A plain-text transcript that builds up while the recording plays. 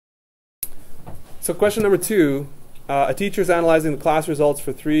So question number 2, a teacher is analyzing the class results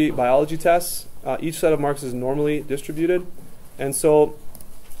for 3 biology tests. Each set of marks is normally distributed. And so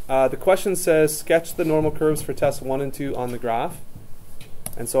the question says, sketch the normal curves for tests 1 and 2 on the graph.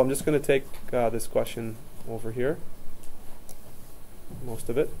 And so I'm just going to take this question over here, most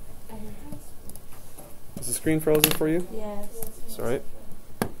of it. Is the screen frozen for you? Yes. That's all right.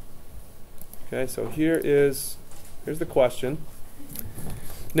 Okay, so here's the question.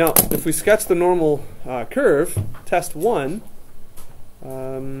 Now, if we sketch the normal curve, test 1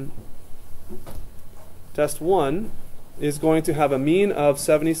 is going to have a mean of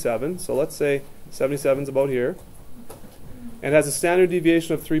 77. So let's say 77 is about here. And has a standard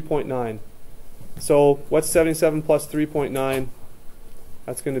deviation of 3.9. So what's 77 plus 3.9?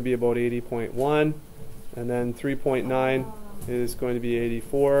 That's going to be about 80.1. And then 3.9 is going to be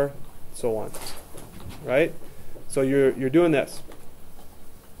 84, so on. Right? So you're doing this.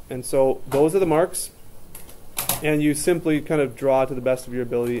 And so those are the marks. And you simply kind of draw to the best of your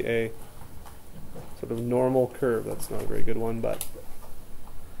ability a sort of normal curve. That's not a very good one, but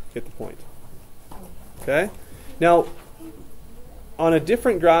get the point. Okay? Now, on a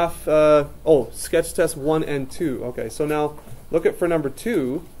different graph, sketch test 1 and 2. Okay, so now look at for number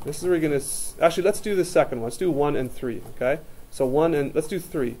 2. This is where you're going to, actually let's do the second one. Let's do 1 and 3, okay? So 1 and, let's do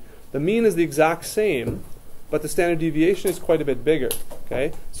 3. The mean is the exact same, but the standard deviation is quite a bit bigger,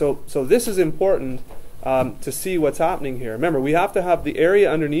 okay? So this is important to see what's happening here. Remember, we have to have the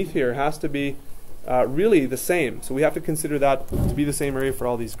area underneath here has to be really the same. So we have to consider that to be the same area for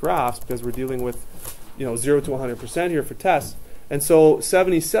all these graphs because we're dealing with 0 to 100% here for tests. And so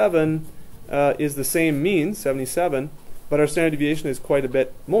 77 is the same mean, 77, but our standard deviation is quite a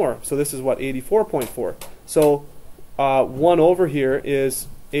bit more. So this is what, 84.4. So 1 over here is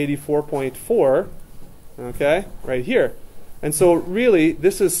 84.4, okay, right here. And so really,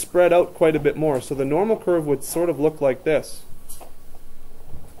 this is spread out quite a bit more. So the normal curve would sort of look like this.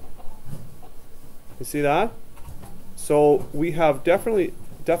 You see that? So we have definitely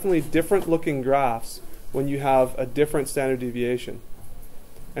different looking graphs when you have a different standard deviation.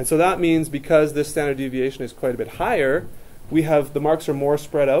 And so that means because this standard deviation is quite a bit higher, we have the marks are more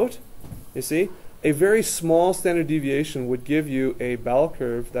spread out. You see? A very small standard deviation would give you a bell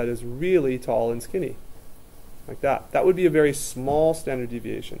curve that is really tall and skinny. Like that. That would be a very small standard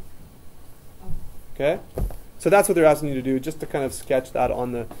deviation. Okay? So that's what they're asking you to do, just to kind of sketch that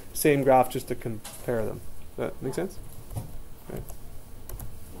on the same graph just to compare them. Does that make sense? Okay.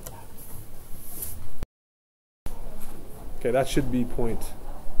 Okay, that should be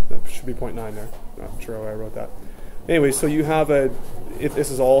 0.9 there. Not sure why I wrote that. Anyway, so you have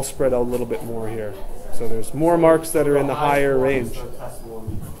this is all spread out a little bit more here. So there's more marks that are in the higher range.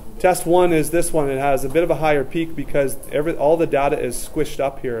 Test 1 is this one. It has a bit of a higher peak because all the data is squished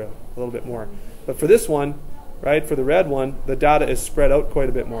up here a little bit more. But for this one, right, for the red one, the data is spread out quite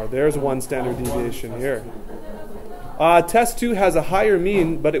a bit more. There's one standard deviation here. Test 2 has a higher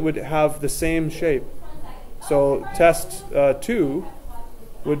mean, but it would have the same shape. So test 2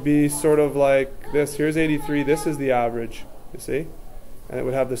 would be sort of like this. Here's 83. This is the average, you see? And it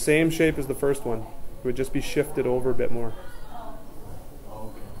would have the same shape as the first one. It would just be shifted over a bit more.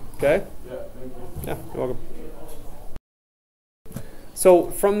 Okay? Yeah, thank you. Yeah, you're welcome. So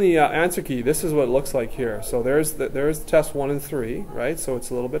from the answer key, this is what it looks like here. So there's test 1 and 3, right? So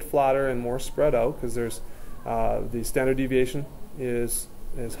it's a little bit flatter and more spread out because there's the standard deviation is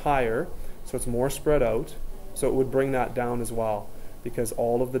higher, so it's more spread out. So it would bring that down as well because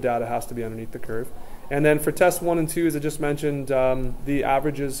all of the data has to be underneath the curve. And then for test 1 and 2, as I just mentioned, the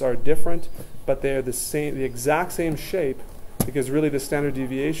averages are different, but they're the exact same shape because really the standard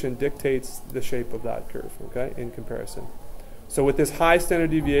deviation dictates the shape of that curve, okay, in comparison. So with this high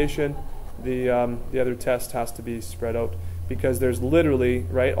standard deviation, the other test has to be spread out because there's literally,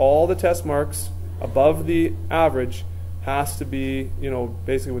 right, all the test marks above the average has to be,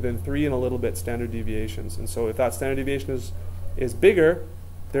 basically within 3 and a little bit standard deviations. And so if that standard deviation is bigger,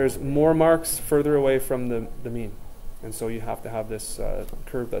 there's more marks further away from the mean. And so you have to have this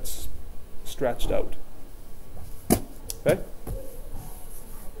curve that's stretched out. Okay?